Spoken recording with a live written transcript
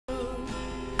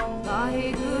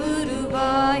Vaheguru,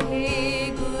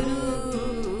 Vaheguru,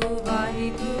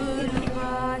 Vaheguru,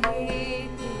 Vaheguru.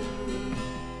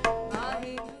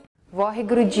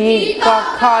 Vaheguru Ji Ka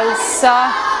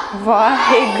Khalsa,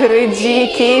 Vaheguru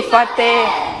Ji Ki Fateh.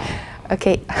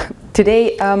 Okay,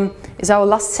 today is our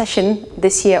last session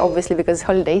this year, obviously because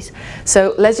holidays.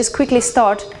 So let's just quickly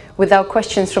start with our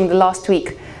questions from the last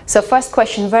week. So first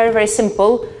question, very, very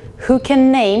simple. Who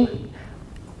can name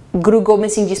Guru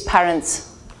Gobind Singh Ji's parents?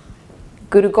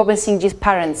 Guru Gobind Singh Ji's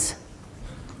parents.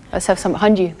 Let's have some.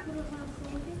 Hanji.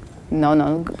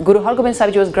 No. Guru Hargobind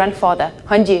Sahib Ji was grandfather.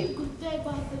 Hanji.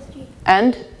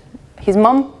 And his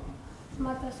mum?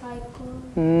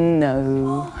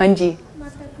 No. Hanji.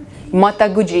 Mata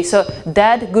Gujri. So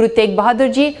dad Guru Tegh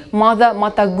Bahadur Ji, mother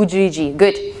Mata Gujri Ji.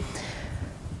 Good.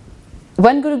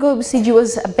 When Guru Gobind Singh Ji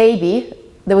was a baby,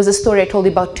 there was a story I told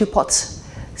you about two pots.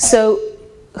 So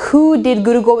who did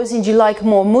Guru Gobind Singh Ji like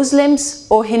more, Muslims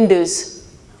or Hindus?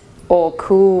 Oh,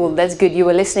 cool. That's good. You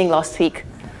were listening last week.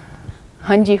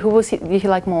 Hanji, who did he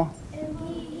like more? They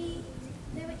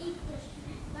were equal.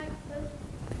 Like both.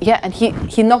 Yeah, and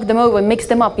he knocked them over, mixed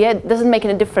them up. Yeah, it doesn't make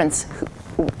any difference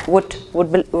what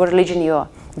religion you are.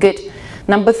 Good.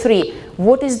 Number 3.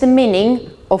 What is the meaning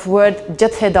of word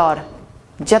Jathedar?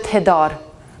 Jathedar.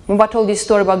 Remember I told you a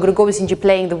story about Guru Gobind Singh Ji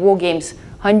playing the war games.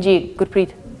 Hanji,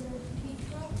 Gurpreet.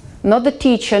 Not the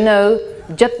teacher, no.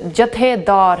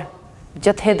 Jathedar.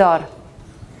 Jathedar.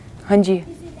 Hanji. Is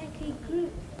it like a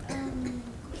group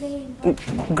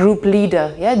playing? Group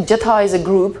leader. Yeah, Jatha is a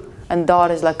group and Dar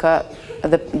is like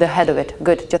the head of it.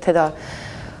 Good, Jathedar.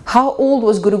 How old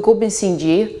was Guru Gobind Singh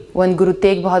Ji when Guru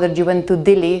Tegh Bahadur Ji went to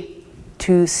Delhi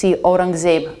to see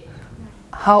Aurangzeb?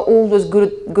 How old was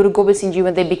Guru Gobind Singh Ji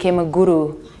when they became a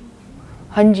guru?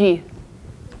 Hanji.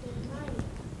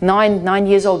 9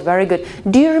 years old. Very good.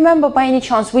 Do you remember by any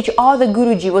chance which other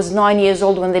Guruji was 9 years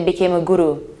old when they became a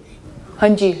guru?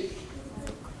 Hanji.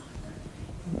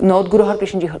 Not Guru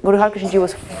Harkrishna Ji. Guru Harkrishna Ji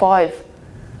was 5.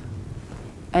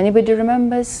 Anybody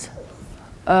remembers?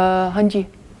 Hanji.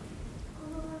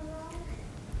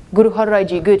 Guru Har Rai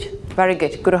Ji. Good. Very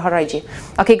good. Guru Har Rai Ji.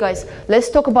 Okay guys, let's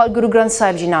talk about Guru Granth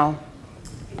Sahib Ji now.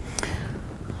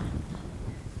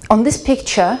 On this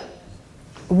picture,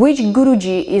 which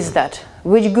Guruji is that?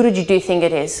 Which Guruji do you think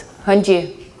it is?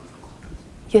 Hanji.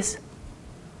 Yes.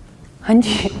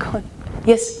 Hanji, go on.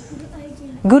 Yes.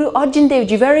 Guru Arjan Dev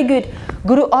Ji. Very good.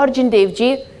 Guru Arjan Dev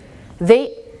Ji.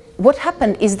 What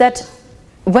happened is that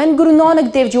when Guru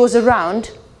Nanak Dev Ji was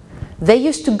around, they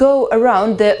used to go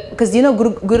around because you know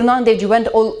Guru Nanak Dev Ji went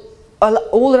all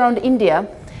around India,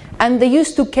 and they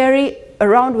used to carry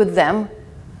around with them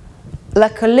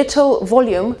like a little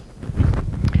volume.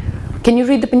 Can you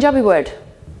read the Punjabi word?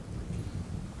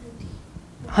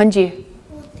 Hanji.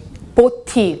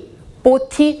 Pothi.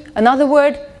 Pothi. Another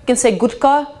word, you can say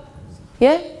gutka.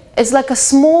 Yeah? It's like a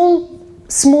small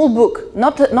book,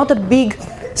 not a big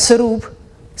sarup.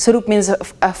 Sarup means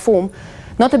a form.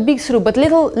 Not a big sarup, but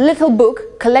little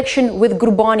book collection with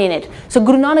Gurbani in it. So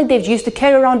Guru Nanak Dev Ji used to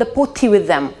carry around the pothi with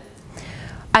them.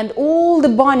 And all the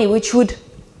Bani which would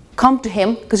come to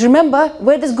him, because remember,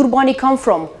 where does Gurbani come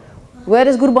from? Where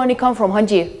does Gurbani come from,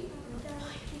 Hanji?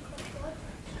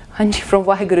 Hanji, from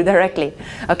Vaheguru directly.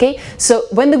 Okay, so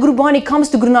when the Gurbani comes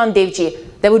to Guru Nanak Dev Ji,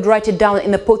 they would write it down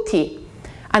in the pothi.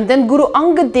 And then Guru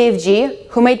Angad Dev Ji,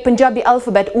 who made Punjabi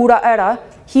alphabet, Ura Era,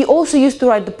 he also used to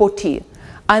write the pothi.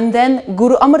 And then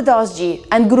Guru Amar Das Ji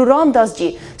and Guru Ram Das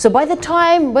Ji. So by the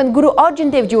time when Guru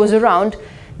Arjan Dev Ji was around,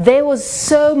 there was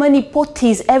so many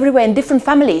pothis everywhere in different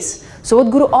families. So what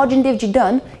Guru Arjan Dev Ji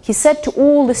done, he said to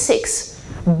all the Sikhs,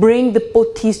 bring the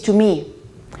pothis to me.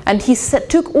 And he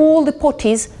took all the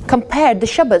pothis, compared the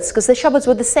shabads, because the shabads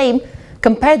were the same,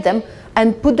 compared them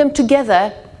and put them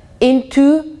together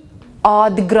into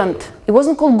Adi Granth. It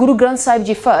wasn't called Guru Granth Sahib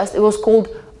Ji first, it was called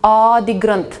Adi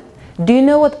Granth. Do you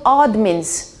know what Ad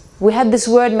means? We had this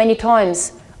word many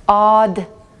times. Ad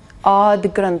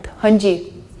Granth.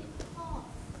 Hanji.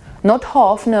 Not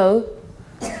half, no.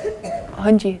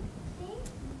 Hanji.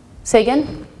 Say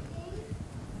again?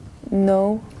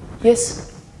 No. Yes.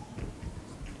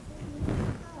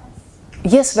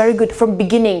 Yes, very good. From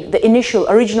beginning, the initial,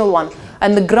 original one.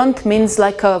 And the Granth means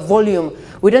like a volume.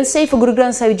 We don't say for Guru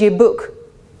Granth Sahib Ji a book.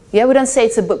 Yeah, we don't say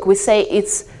it's a book. We say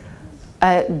it's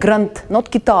a Granth,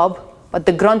 not Kitab, but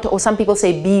the Granth, or some people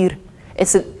say Bir.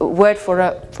 It's a word for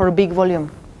a big volume.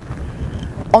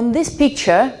 On this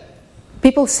picture,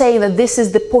 people say that this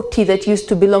is the pothi that used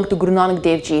to belong to Guru Nanak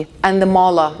Dev Ji and the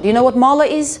mala. Do you know what mala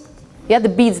is? Yeah, the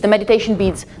beads, the meditation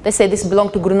beads. They say this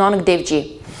belonged to Guru Nanak Dev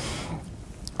Ji.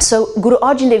 So Guru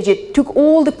Arjan Dev Ji took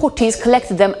all the pothis,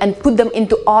 collected them and put them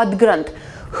into Ad Granth.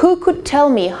 Who could tell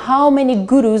me how many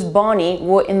Gurus Bani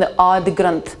were in the Adi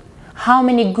Granth? How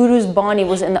many Gurus Bani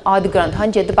was in the Adi Granth?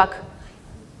 Hanji, at the back.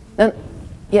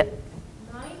 Yeah.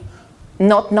 9?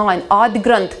 Not 9. Adi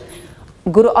Granth.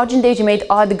 Guru Arjan Dev Ji made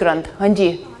Adi Granth.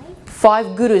 Hanji.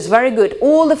 5 Gurus. Very good.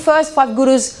 All the first 5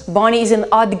 Gurus Bani is in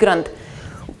Adi Granth.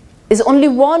 There's only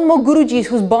one more Guruji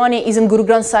whose Bani is in Guru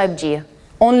Granth Sahib Ji.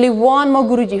 Only one more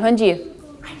Guruji. Hanji.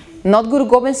 Not Guru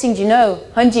Gobind Singh Ji. No.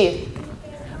 Hanji.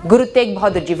 Guru Tegh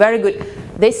Bahadur Ji. Very good.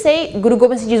 They say Guru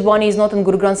Gobind Singh Ji's Bani is not in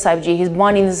Guru Granth Sahib Ji. His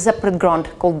Bani is a separate Granth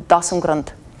called Dasam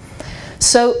Granth.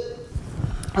 So,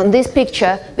 on this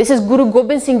picture, this is Guru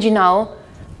Gobind Singh Ji now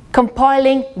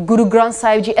compiling Guru Granth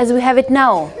Sahib Ji as we have it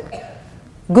now.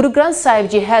 Guru Granth Sahib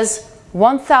Ji has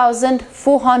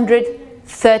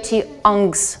 1430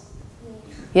 angs.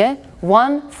 Yeah?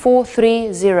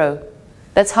 1430.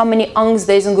 That's how many angs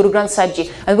there is in Guru Granth Sahib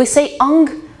Ji. And we say ang.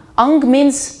 Ang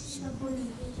means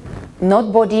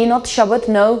not body, not Shabad,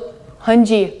 no.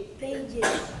 Hanji. Pages.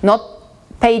 Not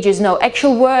pages, no.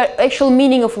 Actual word, actual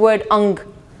meaning of word ang.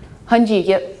 Hanji,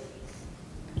 yeah.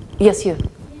 Yes, you.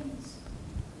 Limbs.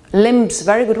 Limbs,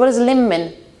 very good. What does limb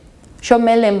mean? Show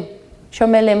me limb. Show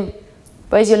me limb.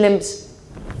 Where's your limbs?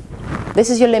 This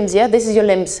is your limbs, yeah? This is your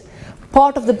limbs.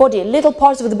 Part of the body, little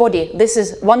parts of the body. This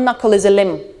is, one knuckle is a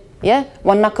limb. Yeah?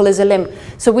 One knuckle is a limb.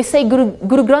 So we say Guru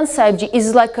Granth Sahib Ji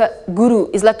is like a guru,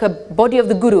 is like a body of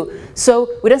the guru. So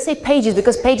we don't say pages,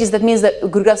 because pages, that means that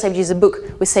Guru Granth Sahib Ji is a book.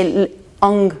 We say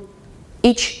ang.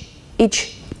 Each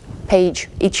page,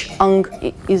 each ang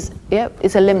is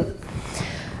a limb.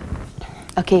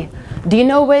 Okay. Do you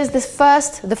know where's this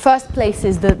first? The first place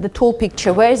is the tall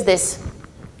picture. Where is this?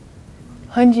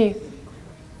 Hanji.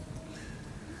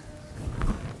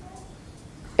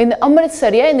 In the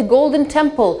Amritsar, yeah, in the Golden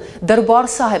Temple, Darbar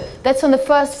Sahib. That's on the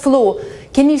first floor.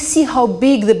 Can you see how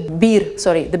big the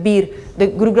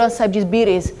Guru Granth Sahib Ji's beer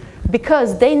is?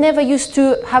 Because they never used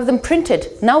to have them printed.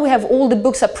 Now we have all the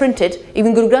books are printed.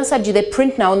 Even Guru Granth Sahib Ji, they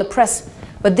print now on the press.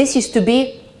 But this used to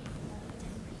be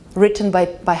written by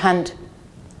hand.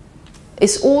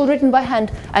 It's all written by hand.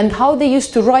 And how they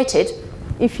used to write it,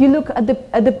 if you look at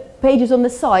the pages on the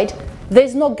side,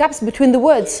 there's no gaps between the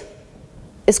words.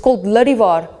 It's called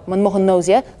Larivar. Manmohan knows,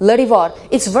 yeah? Larivar.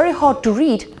 It's very hard to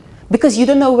read because you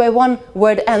don't know where one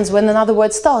word ends when another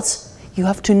word starts. You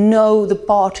have to know the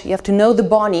part, you have to know the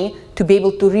Bani to be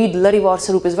able to read Larivar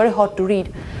Sarup. It's very hard to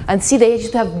read. And see, they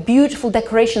used to have beautiful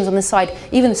decorations on the side,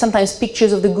 even sometimes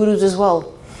pictures of the Gurus as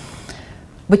well.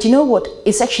 But you know what?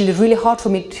 It's actually really hard for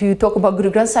me to talk about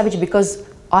Guru Granth Sahib Ji because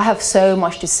I have so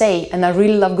much to say and I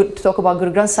really love to talk about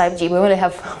Guru Granth Sahib Ji. We only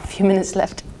have a few minutes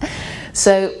left.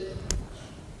 So,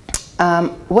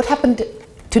 what happened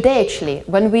today actually,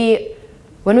 when we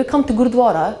come to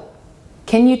Gurudwara,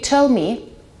 can you tell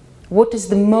me what is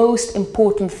the most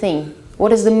important thing?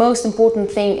 What is the most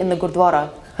important thing in the Gurudwara?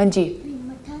 Hanji?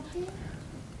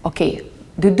 Okay,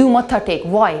 to do Matha Tek.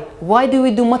 Why? Why do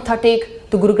we do Matha Tek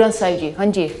to Guru Granth Sahib Ji?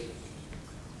 Hanji?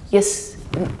 Yes?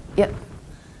 Yeah.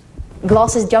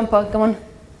 Glasses, jumper, come on.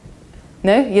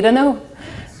 No? You don't know?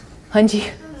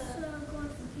 Hanji?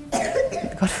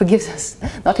 God forgives us.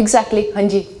 Not exactly,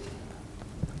 Hanji.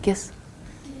 Yes.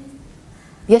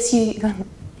 Yes, you. Because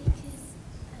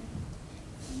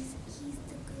he's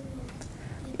the guru.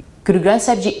 Guru Granth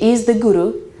Sahib Ji is the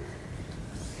Guru.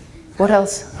 What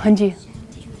else, Hanji?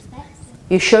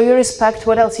 You show your respect.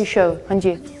 What else you show,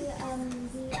 Hanji? We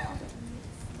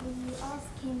ask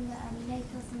him make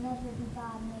us never be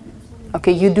bad, make us always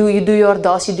Okay, you do your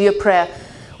ardas, you do your prayer.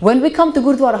 When we come to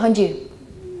Gurudwara, Hanji,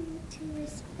 to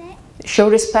respect, show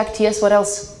respect. Yes. What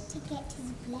else? to get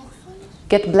his blessing.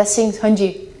 Get blessings,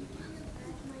 Hanji.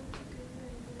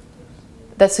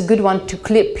 That's a good one to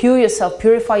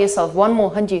purify yourself. One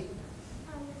more, Hanji.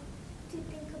 To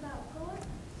think about God.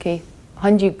 Okay,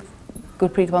 Hanji,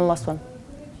 Gurpreet, one last one.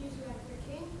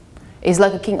 Is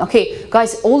like a king. Okay,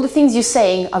 guys, all the things you're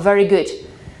saying are very good.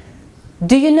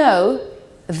 Do you know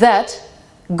that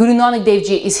Guru Nanak Dev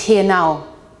Ji is here now?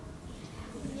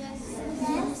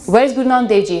 Yes. Where is Guru Nanak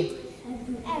Dev Ji?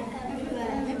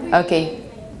 Okay,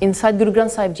 inside Guru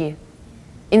Granth Sahib Ji.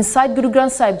 Inside Guru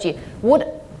Granth Sahib Ji.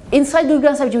 Inside Guru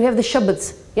Granth Sahib Ji we have the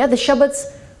Shabads. Yeah, the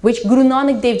Shabads which Guru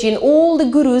Nanak Dev Ji and all the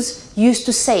Gurus used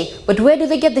to say. But where do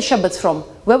they get the Shabads from?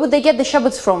 Where would they get the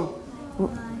Shabads from?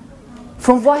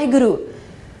 From Vaheguru.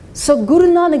 So Guru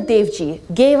Nanak Dev Ji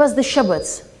gave us the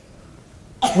Shabads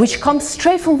which come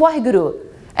straight from Vaheguru.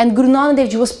 And Guru Nanak Dev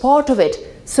Ji was part of it.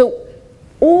 So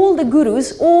all the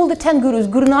Gurus, all the 10 Gurus,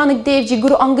 Guru Nanak Dev Ji,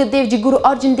 Guru Angad Dev Ji, Guru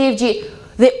Arjan Dev Ji,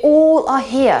 they all are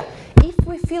here. If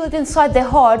we feel it inside their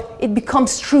heart, it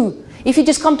becomes true. If you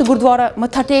just come to Gurudwara,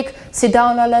 Matha Tek, sit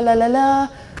down, la la la la la,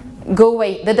 go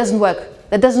away. That doesn't work.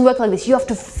 That doesn't work like this. You have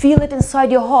to feel it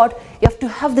inside your heart. You have to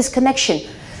have this connection.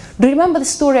 Do you remember the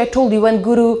story I told you when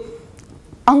Guru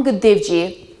Angad Dev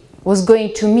Ji was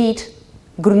going to meet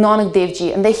Guru Nanak Dev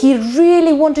Ji, and that he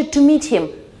really wanted to meet him,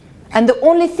 and the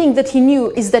only thing that he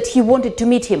knew is that he wanted to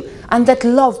meet him, and that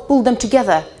love pulled them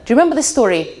together. Do you remember the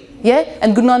story? Yeah?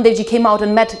 And Guru Nanak Dev Ji came out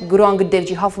and met Guru Angad Dev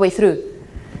Ji halfway through.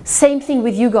 Same thing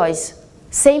with you guys.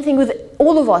 Same thing with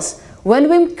all of us. When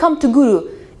we come to Guru,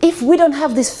 if we don't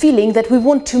have this feeling that we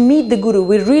want to meet the Guru,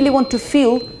 we really want to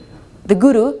feel the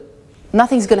Guru,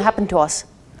 nothing's going to happen to us.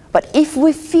 But if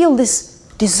we feel this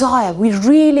desire, we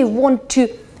really want to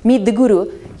meet the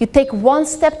Guru, you take one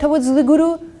step towards the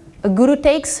Guru, a Guru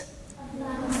takes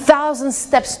 1,000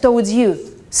 steps towards you,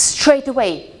 straight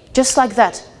away, just like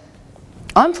that.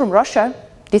 I'm from Russia.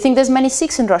 Do you think there's many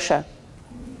Sikhs in Russia?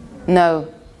 No.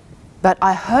 But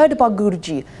I heard about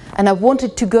Guruji, and I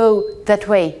wanted to go that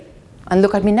way. And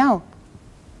look at me now.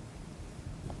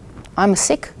 I'm a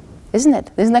Sikh, isn't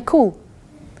it? Isn't that cool?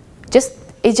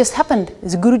 It just happened.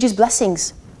 It's Guruji's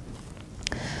blessings.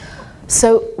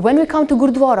 So when we come to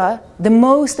Gurudwara, the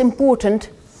most important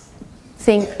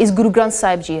thing is Guru Granth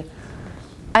Sahib Ji.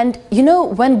 And you know,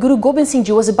 when Guru Gobind Singh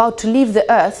Ji was about to leave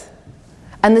the earth,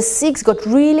 and the Sikhs got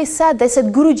really sad, they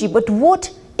said, Guruji, but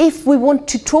what if we want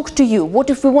to talk to you? What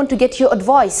if we want to get your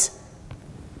advice?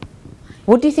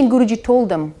 What do you think Guruji told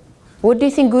them? What do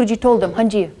you think Guruji told them,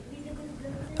 Hanji?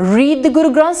 Read the Guru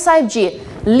Granth Sahib Ji.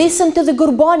 Listen to the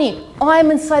Gurbani. I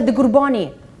am inside the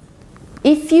Gurbani.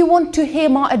 If you want to hear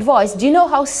my advice, do you know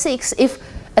how Sikhs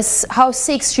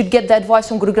should get the advice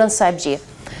from Guru Granth Sahib Ji?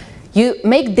 You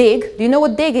make deg. Do you know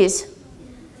what deg is?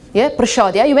 Yeah,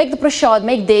 prashad. Yeah, you make the prashad,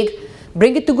 make deg,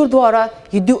 bring it to Gurdwara.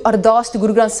 You do ardas to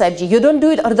Guru Granth Sahib Ji. You don't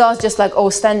do it ardas just like, oh,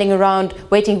 standing around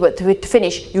waiting for it to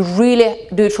finish. You really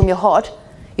do it from your heart.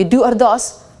 You do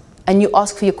ardas and you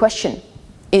ask for your question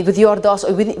with your ardas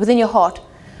or within your heart,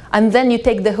 and then you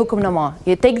take the hukamnama.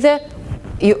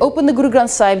 You open the Guru Granth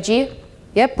Sahib Ji.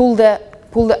 Yeah, pull the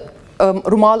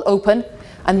rumal open,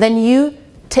 and then you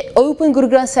open Guru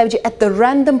Granth Sahib Ji at the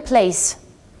random place.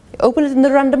 You open it in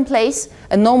the random place,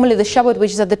 and normally the Shabad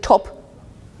which is at the top,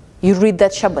 you read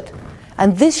that Shabad.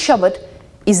 And this Shabad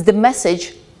is the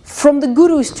message from the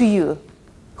Gurus to you.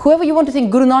 Whoever you want to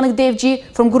think, Guru Nanak Dev Ji,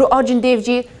 from Guru Arjan Dev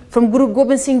Ji, from Guru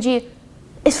Gobind Singh Ji,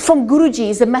 it's from Guruji,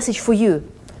 is the message for you.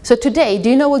 So today, do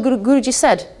you know what Guruji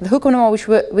said? The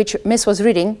Hukamnama which Miss was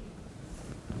reading,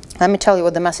 let me tell you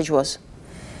what the message was.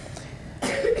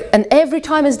 And every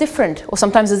time is different, or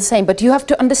sometimes it's the same, but you have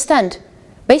to understand.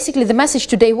 Basically, the message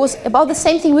today was about the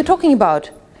same thing we're talking about.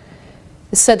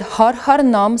 It said, Har Har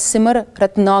Naam Simar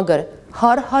Ratnagar.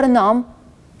 Har Har Naam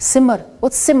Simar.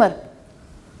 What's Simar?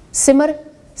 Simar?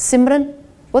 Simran?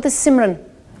 What is Simran?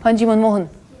 Hanji Manmohan.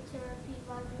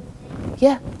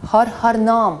 Yeah, Har Har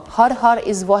Naam. Har Har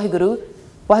is Vaheguru,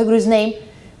 Vaheguru's name.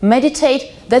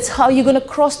 Meditate, that's how you're going to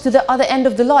cross to the other end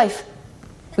of the life.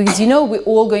 Because you know we're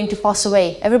all going to pass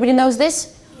away. Everybody knows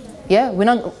this? Yeah,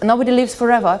 nobody lives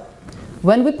forever.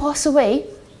 When we pass away,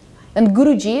 and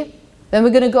Guruji, then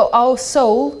we're going to go, our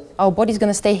soul, our body's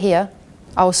going to stay here.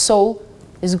 Our soul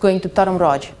is going to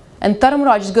Taramraj. And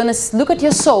Taramraj is going to look at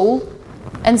your soul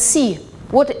and see,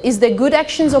 what is there good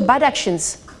actions or bad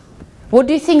actions? What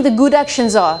do you think the good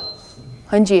actions are,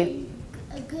 Hanji?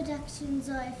 Good actions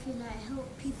are if you like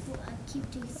help people and keep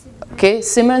doing Simran. Okay,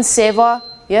 Simran, Seva,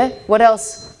 yeah. What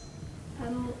else?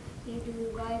 You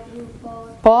do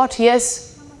Vaheguru Part,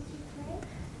 yes.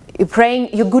 You're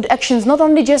praying your good actions, not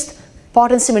only just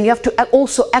part and Simran. You have to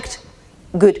also act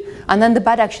good, and then the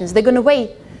bad actions, they're going to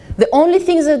weigh. The only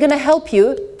things that are going to help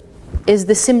you is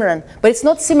the Simran, but it's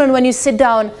not Simran when you sit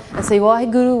down and say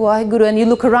Vaheguru, Vaheguru, and you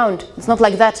look around. It's not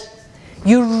like that.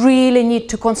 You really need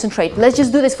to concentrate. Let's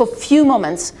just do this for a few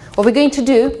moments. What we're going to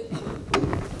do,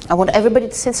 I want everybody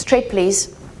to sit straight,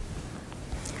 please.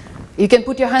 You can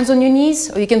put your hands on your knees,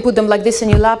 or you can put them like this in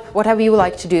your lap, whatever you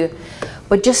like to do.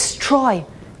 But just try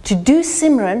to do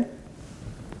Simran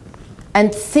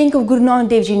and think of Guru Nanak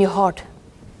Dev Ji in your heart.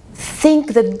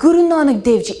 Think that Guru Nanak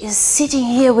Dev Ji is sitting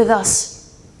here with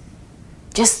us.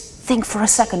 Just think for a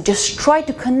second. Just try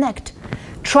to connect.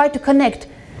 Try to connect.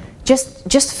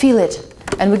 Just feel it.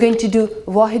 And we're going to do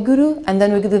Vaheguru, and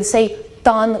then we're going to say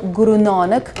Tan Guru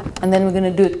Nanak, and then we're going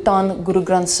to do Tan Guru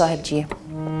Granth Sahib Ji.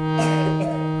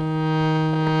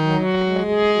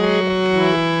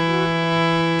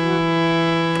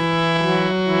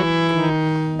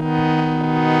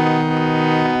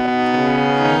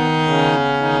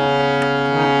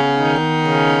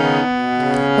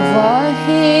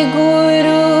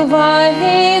 Vaheguru,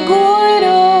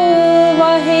 Vaheguru,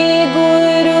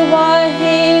 Vaheguru,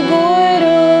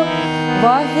 Vaheguru,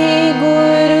 Vaheguru.